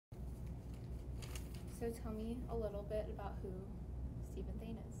So tell me a little bit about who Stephen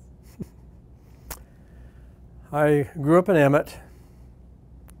Thayn is. I grew up in Emmett,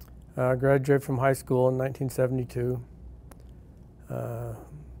 graduated from high school in 1972,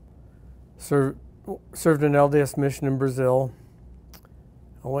 served an LDS mission in Brazil.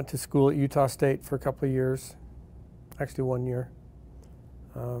 I went to school at Utah State for a couple of years, actually 1 year.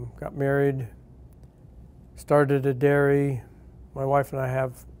 Got married, started a dairy. My wife and I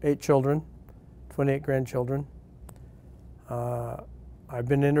have 8 children, 28 grandchildren. I've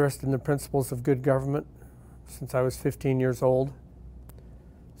been interested in the principles of good government since I was 15 years old.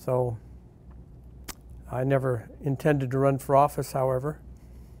 So I never intended to run for office, however.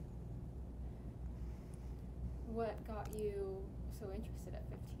 What got you so interested at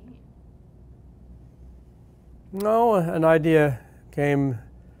 15? No, an idea came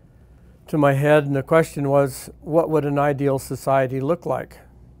to my head, and the question was, what would an ideal society look like?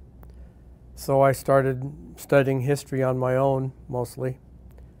 So I started studying history on my own, mostly,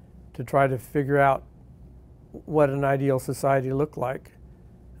 to try to figure out what an ideal society looked like.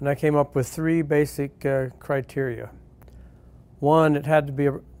 And I came up with 3 basic criteria. One, it had to be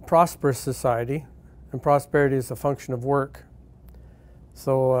a prosperous society, and prosperity is a function of work.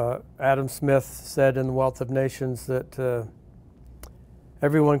 So Adam Smith said in The Wealth of Nations that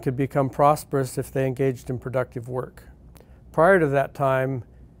everyone could become prosperous if they engaged in productive work. Prior to that time,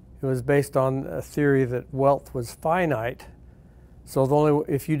 it was based on a theory that wealth was finite. So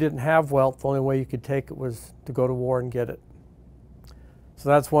if you didn't have wealth, the only way you could take it was to go to war and get it. So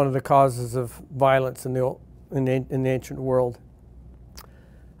that's one of the causes of violence in the ancient world.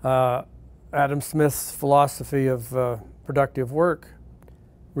 Adam Smith's philosophy of productive work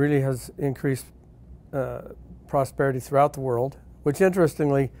really has increased prosperity throughout the world, which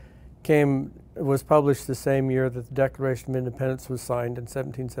interestingly was published the same year that the Declaration of Independence was signed in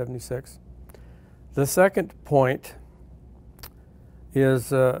 1776. The second point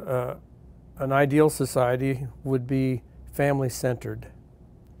is an ideal society would be family-centered,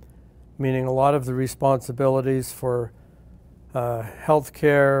 meaning a lot of the responsibilities for health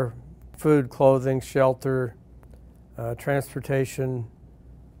care, food, clothing, shelter, transportation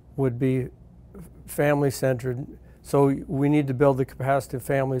would be family-centered. So we need to build the capacity of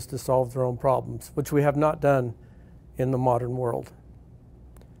families to solve their own problems, which we have not done in the modern world.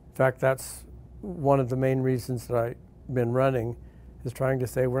 In fact, that's one of the main reasons that I've been running, is trying to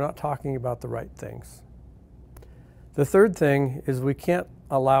say we're not talking about the right things. The third thing is we can't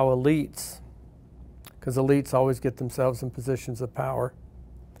allow elites, because elites always get themselves in positions of power,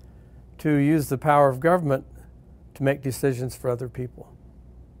 to use the power of government to make decisions for other people.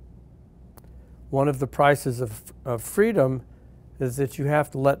 One of the prices of freedom is that you have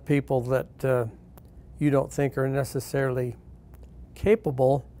to let people that you don't think are necessarily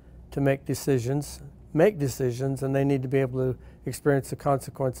capable to make decisions, and they need to be able to experience the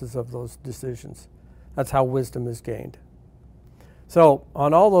consequences of those decisions. That's how wisdom is gained. So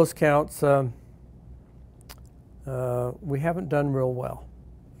on all those counts, we haven't done real well.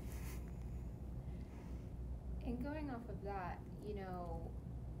 And going off of that,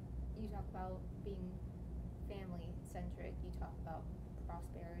 you talk about being family-centric, you talk about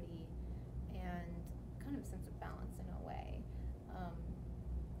prosperity and kind of a sense of balance in a way.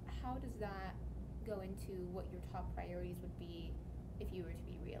 How does that go into what your top priorities would be if you were to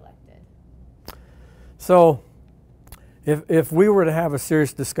be reelected? So if we were to have a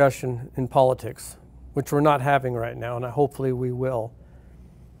serious discussion in politics, which we're not having right now, and hopefully we will,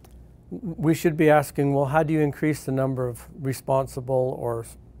 we should be asking, well, how do you increase the number of responsible or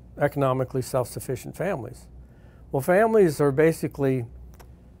economically self-sufficient families? Well, families are basically,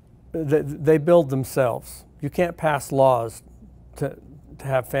 they build themselves. You can't pass laws to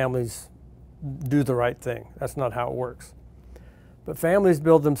have families do the right thing. That's not how it works. But families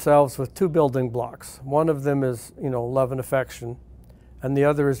build themselves with 2 building blocks. One of them is, love and affection, and the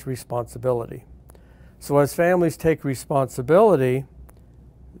other is responsibility. So as families take responsibility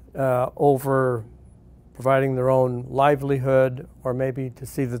over providing their own livelihood, or maybe to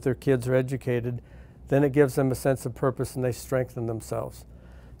see that their kids are educated, then it gives them a sense of purpose and they strengthen themselves.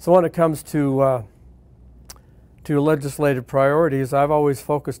 So when it comes to legislative priorities, I've always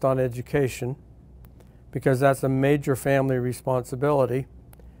focused on education because that's a major family responsibility.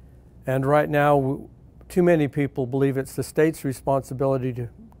 And right now, too many people believe it's the state's responsibility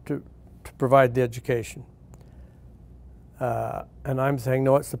to provide the education. And I'm saying,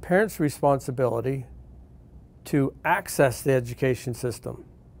 no, it's the parents' responsibility to access the education system.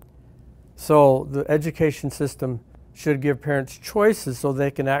 So the education system should give parents choices so they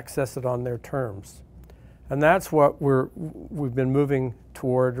can access it on their terms. And that's what we've been moving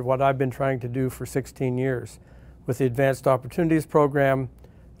toward, what I've been trying to do for 16 years. With the Advanced Opportunities Program,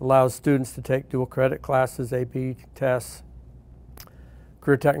 allows students to take dual credit classes, AP tests,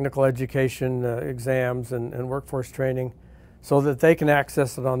 career technical education exams, and workforce training, so that they can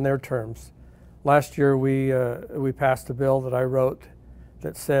access it on their terms. Last year we passed a bill that I wrote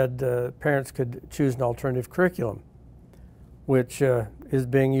that said parents could choose an alternative curriculum, which is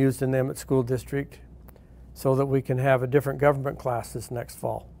being used in the Emmett School District, so that we can have a different government class this next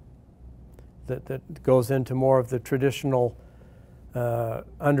fall that goes into more of the traditional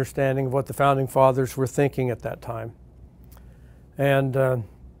understanding of what the Founding Fathers were thinking at that time. And the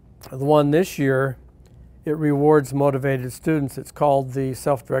one this year, it rewards motivated students. It's called the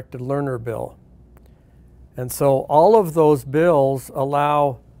Self-Directed Learner Bill. And so all of those bills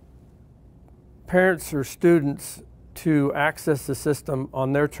allow parents or students to access the system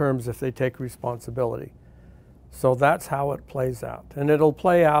on their terms if they take responsibility. So that's how it plays out. And it'll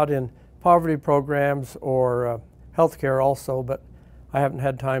play out in poverty programs or healthcare also, but I haven't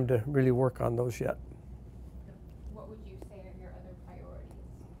had time to really work on those yet. What would you say are your other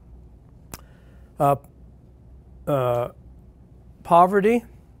priorities? Poverty.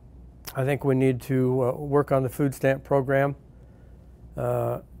 I think we need to work on the food stamp program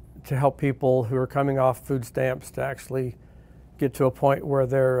to help people who are coming off food stamps to actually get to a point where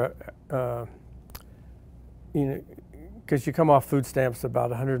they're, because you come off food stamps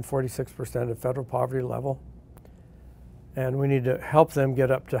about 146% of federal poverty level. And we need to help them get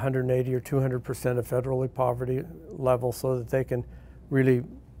up to 180 or 200% of federally poverty level so that they can really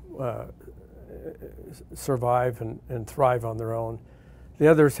survive and thrive on their own. The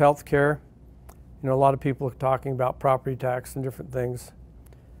other is health care. A lot of people are talking about property tax and different things,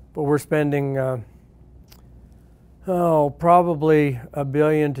 but we're spending probably $1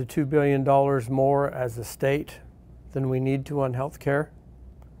 billion to $2 billion more as a state than we need to on health care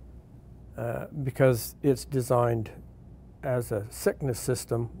because it's designed as a sickness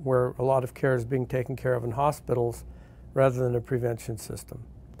system where a lot of care is being taken care of in hospitals rather than a prevention system.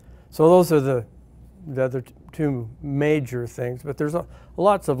 So those are the other two major things, but there's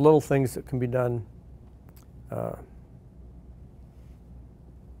lots of little things that can be done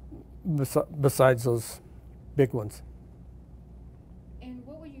besides those big ones. And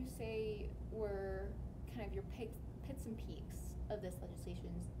what would you say were kind of your pits and peaks of this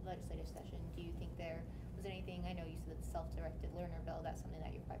legislative session? Do you think there was anything, I know you said the self-directed learner bill, that's something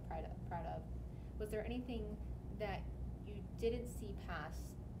that you're quite proud of. Was there anything that you didn't see pass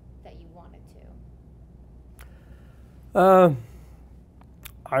that you wanted to?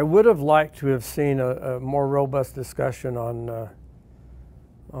 I would have liked to have seen a more robust discussion on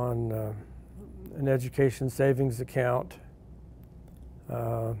an education savings account.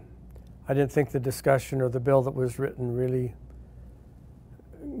 I didn't think the discussion or the bill that was written really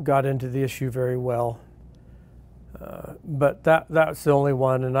got into the issue very well. But that's the only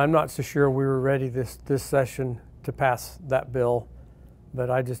one, and I'm not so sure we were ready this session to pass that bill, but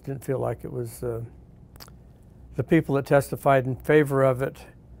I just didn't feel like it was. The people that testified in favor of it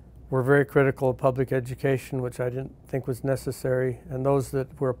were very critical of public education, which I didn't think was necessary, and those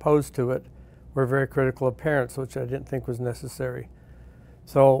that were opposed to it were very critical of parents, which I didn't think was necessary.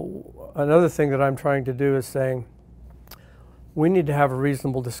 So another thing that I'm trying to do is saying we need to have a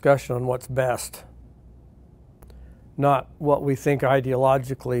reasonable discussion on what's best, not what we think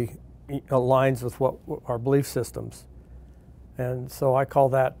ideologically aligns with what our belief systems. And so I call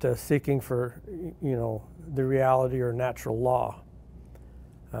that seeking for, the reality or natural law.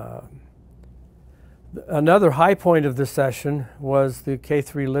 Another high point of this session was the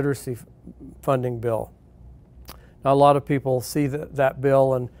K-3 literacy funding bill. Now, a lot of people see that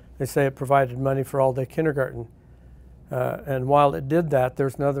bill and they say it provided money for all-day kindergarten. And while it did that,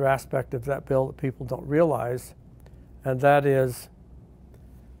 there's another aspect of that bill that people don't realize, and that is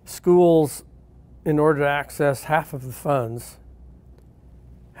schools, in order to access half of the funds,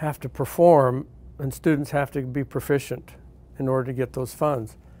 have to perform, and students have to be proficient in order to get those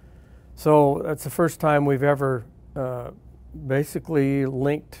funds. So that's the first time we've ever basically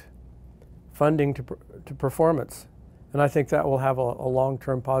linked funding to performance. And I think that will have a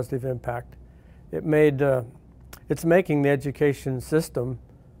long-term positive impact. It's making the education system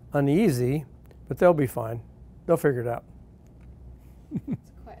uneasy, but they'll be fine. They'll figure it out.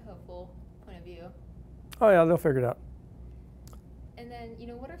 It's quite a hopeful point of view. Oh yeah, they'll figure it out. And then,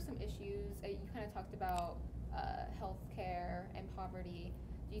 what are some issues, you kind of talked about healthcare and poverty.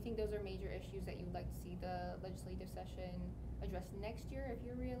 Do you think those are major issues that you would like to see the legislative session address next year if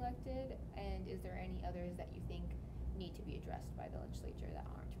you're reelected? And is there any others that you think need to be addressed by the legislature that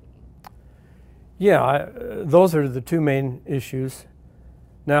aren't being? Yeah, those are the two main issues.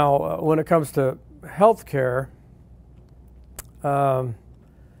 Now, when it comes to health care, you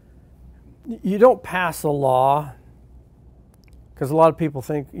don't pass a law, because a lot of people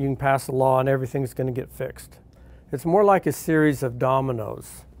think you can pass a law and everything's going to get fixed. It's more like a series of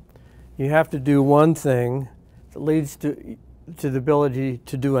dominoes. You have to do one thing that leads to the ability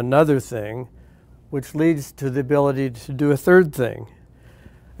to do another thing, which leads to the ability to do a third thing.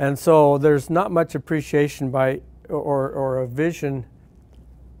 And so there's not much appreciation by or a vision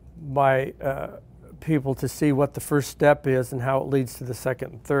by people to see what the first step is and how it leads to the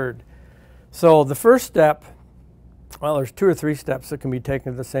second and third. So the first step, well, there's 2 or 3 steps that can be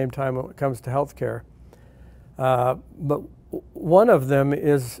taken at the same time when it comes to health care. But one of them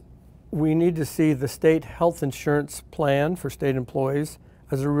is we need to see the state health insurance plan for state employees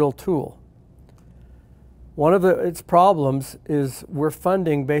as a real tool. One of its problems is we're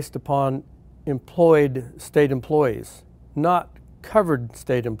funding based upon employed state employees, not covered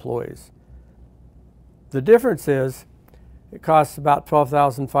state employees. The difference is it costs about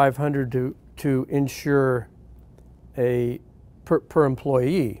 $12,500 to insure per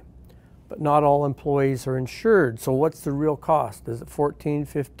employee, but not all employees are insured. So what's the real cost? Is it $14,000,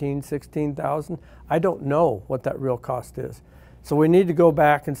 $15,000, $16,000? I don't know what that real cost is. So we need to go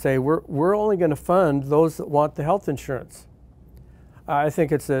back and say we're only going to fund those that want the health insurance. I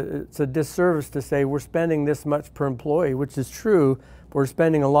think it's a disservice to say we're spending this much per employee, which is true, but we're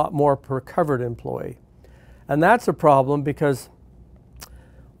spending a lot more per covered employee. And that's a problem because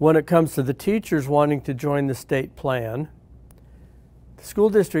when it comes to the teachers wanting to join the state plan, the school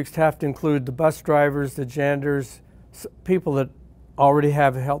districts have to include the bus drivers, the janitors, people that already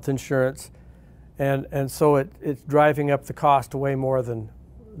have health insurance, and so it's driving up the cost way more than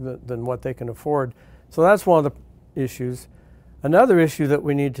what they can afford. So that's one of the issues. Another issue that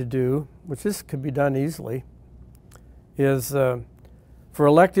we need to do, which this could be done easily, is for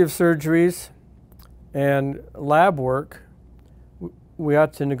elective surgeries and lab work, we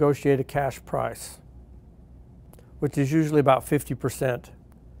ought to negotiate a cash price, which is usually about 50%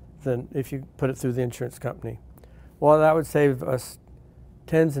 than if you put it through the insurance company. Well, that would save us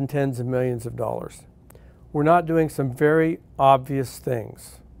tens and tens of millions of dollars. We're not doing some very obvious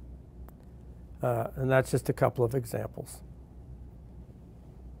things, and that's just a couple of examples.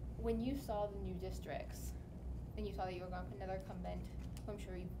 When you saw the new districts and you saw that you were going for another incumbent, who I'm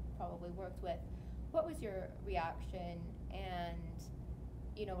sure you probably worked with, what was your reaction, and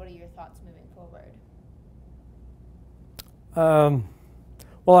what are your thoughts moving forward?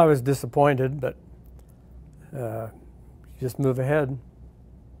 Well, I was disappointed, but just move ahead.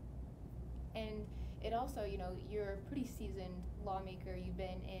 And it also, you're a pretty seasoned lawmaker. You've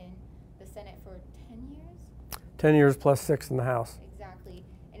been in the Senate for 10 years? 10 years plus 6 in the House. Exactly.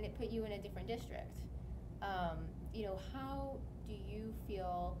 And it put you in a different district. How do you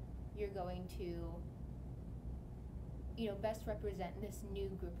feel you're going to, best represent this new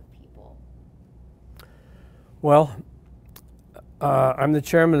group of people? Well, I'm the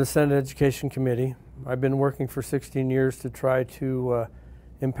chairman of the Senate Education Committee. I've been working for 16 years to try to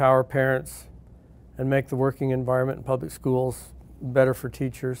empower parents and make the working environment in public schools better for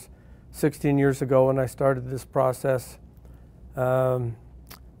teachers. 16 years ago when I started this process,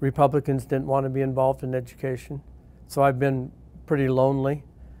 Republicans didn't want to be involved in education, so I've been pretty lonely.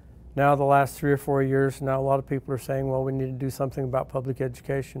 Now the last 3 or 4 years, now a lot of people are saying, well, we need to do something about public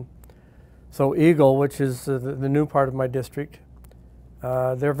education. So Eagle, which is the new part of my district,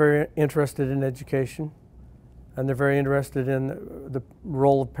 they're very interested in education, and they're very interested in the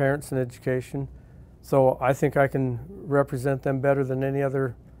role of parents in education. So I think I can represent them better than any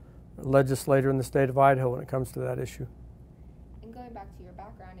other legislator in the state of Idaho when it comes to that issue. And going back to your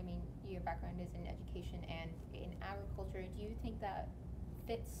background, your background is in education and in agriculture. Do you think that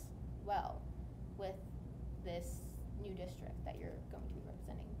fits well with this new district that you're going to be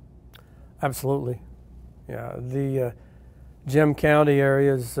representing? Absolutely. Yeah, the Gem County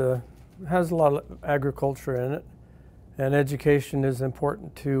area has a lot of agriculture in it, and education is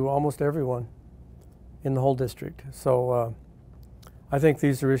important to almost everyone in the whole district. So I think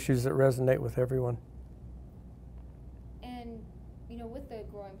these are issues that resonate with everyone. And, with the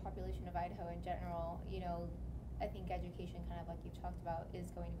growing population of Idaho in general, I think education, kind of like you talked about, is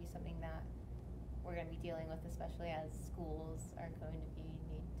going to be something that we're going to be dealing with, especially as schools are going to need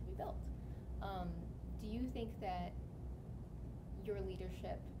to be built. Do you think that your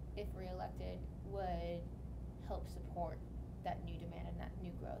leadership, if reelected, would help support that new demand and that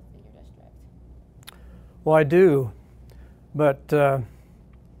new growth in your district? Well, I do, but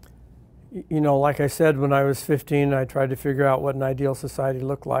like I said, when I was 15, I tried to figure out what an ideal society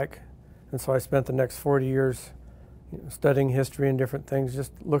looked like, And so I spent the next 40 years studying history and different things,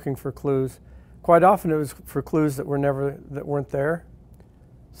 just looking for clues. Quite often it was for clues that weren't there.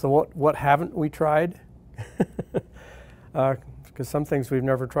 So what haven't we tried? Because some things we've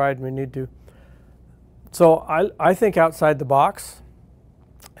never tried and we need to. So I think outside the box,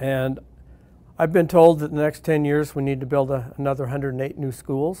 and I've been told that in the next 10 years we need to build another 108 new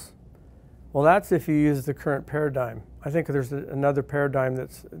schools. Well, that's if you use the current paradigm. I think there's another paradigm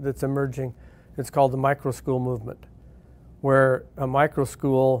that's emerging. It's called the micro school movement, where a micro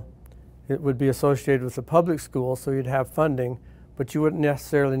school, it would be associated with a public school, so you'd have funding, but you wouldn't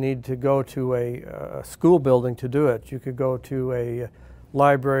necessarily need to go to a school building to do it. You could go to a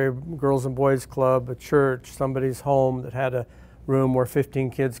library, girls and boys club, a church, somebody's home that had a room where 15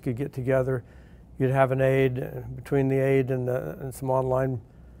 kids could get together. You'd have an aide, between the aide and some online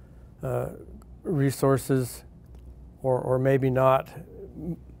resources, or maybe not.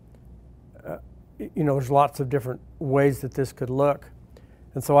 There's lots of different ways that this could look.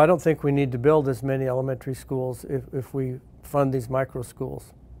 And so I don't think we need to build as many elementary schools if we fund these micro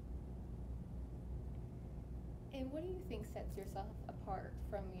schools. And what do you think sets yourself apart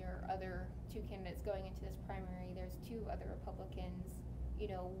from your other two candidates going into this primary? There's two other Republicans.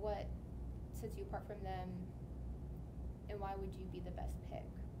 What sets you apart from them, and why would you be the best pick?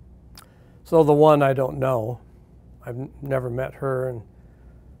 So the one I don't know. I've never met her, and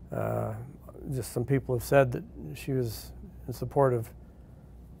just some people have said that she was in support of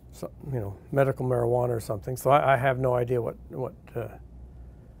medical marijuana or something. So I have no idea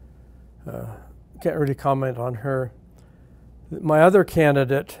can't really comment on her. My other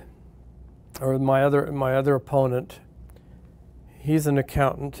candidate, or my other opponent, he's an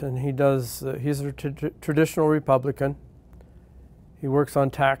accountant, and he's a traditional Republican. He works on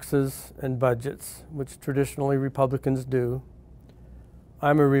taxes and budgets, which traditionally Republicans do.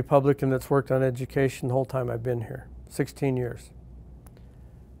 I'm a Republican that's worked on education the whole time I've been here, 16 years.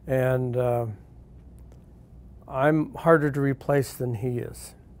 And I'm harder to replace than he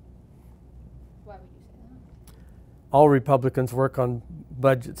is. Why would you say that? All Republicans work on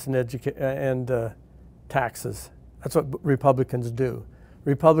budgets and taxes. That's what Republicans do.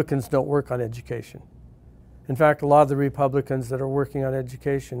 Republicans don't work on education. In fact, a lot of the Republicans that are working on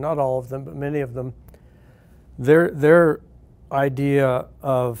education, not all of them, but many of them, their idea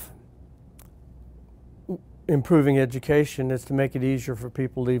of improving education is to make it easier for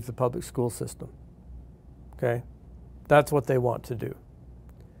people to leave the public school system. Okay? That's what they want to do.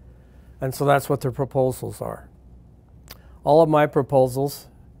 And so that's what their proposals are. All of my proposals,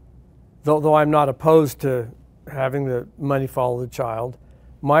 though I'm not opposed to having the money follow the child,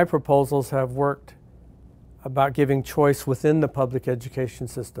 my proposals have worked about giving choice within the public education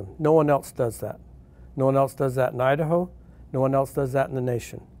system. No one else does that. No one else does that in Idaho. No one else does that in the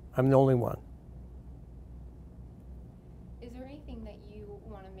nation. I'm the only one. Is there anything that you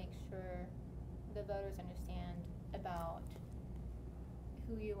want to make sure the voters understand about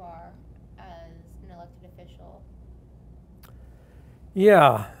who you are as an elected official?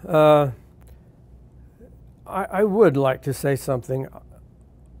 Yeah, I would like to say something.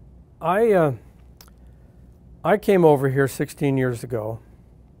 I came over here 16 years ago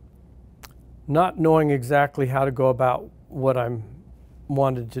not knowing exactly how to go about what I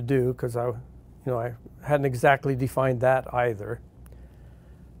wanted to do, because I hadn't exactly defined that either.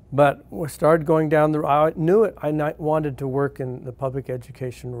 But we started going down the road. I knew it. I wanted to work in the public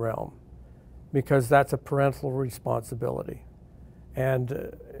education realm because that's a parental responsibility. And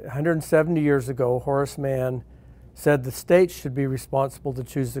 170 years ago, Horace Mann said the states should be responsible to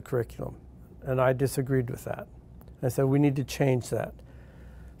choose the curriculum. And I disagreed with that. I said we need to change that.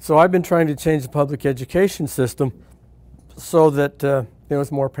 So I've been trying to change the public education system so that it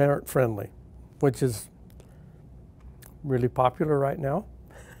was more parent friendly, which is really popular right now.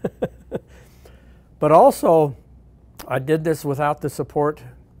 But also, I did this without the support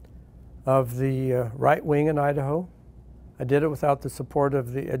of the right wing in Idaho. I did it without the support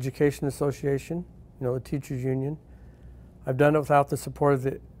of the Education Association, the teachers union. I've done it without the support of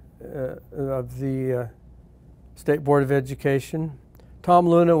the State Board of Education. Tom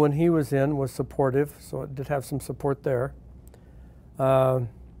Luna, when he was in, was supportive, so it did have some support there.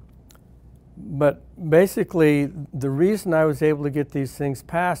 But basically, the reason I was able to get these things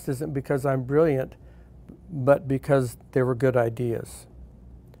passed isn't because I'm brilliant, but because they were good ideas.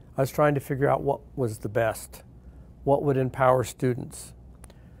 I was trying to figure out what was the best, what would empower students.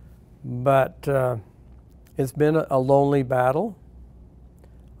 But it's been a lonely battle.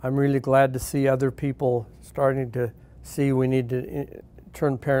 I'm really glad to see other people starting to see we need to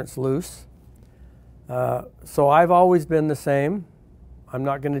turn parents loose. So I've always been the same. I'm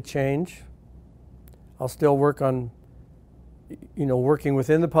not going to change. I'll still work on, working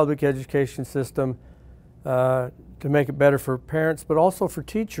within the public education system to make it better for parents, but also for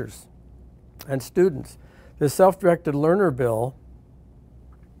teachers and students. The self-directed learner bill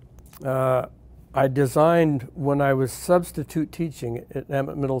I designed when I was substitute teaching at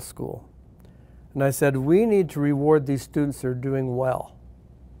Emmett Middle School. And I said, we need to reward these students that are doing well.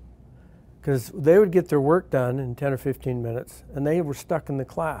 Because they would get their work done in 10 or 15 minutes, and they were stuck in the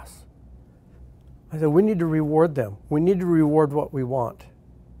class. I said, we need to reward them. We need to reward what we want.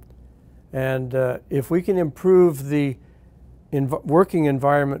 And if we can improve the working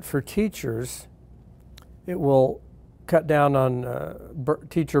environment for teachers, it will cut down on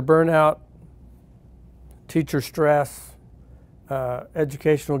teacher burnout, teacher stress,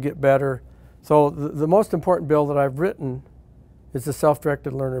 education will get better. So the most important bill that I've written is the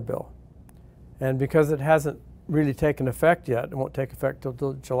self-directed learner bill. And because it hasn't really taken effect yet, it won't take effect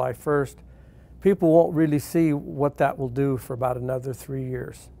till July 1st, people won't really see what that will do for about another 3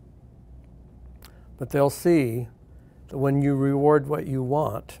 years. But they'll see that when you reward what you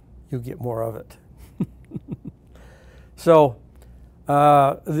want, you get more of it. So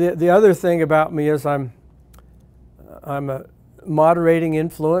the other thing about me is I'm a moderating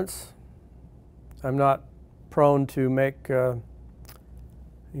influence. I'm not prone to make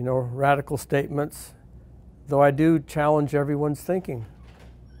radical statements, though I do challenge everyone's thinking.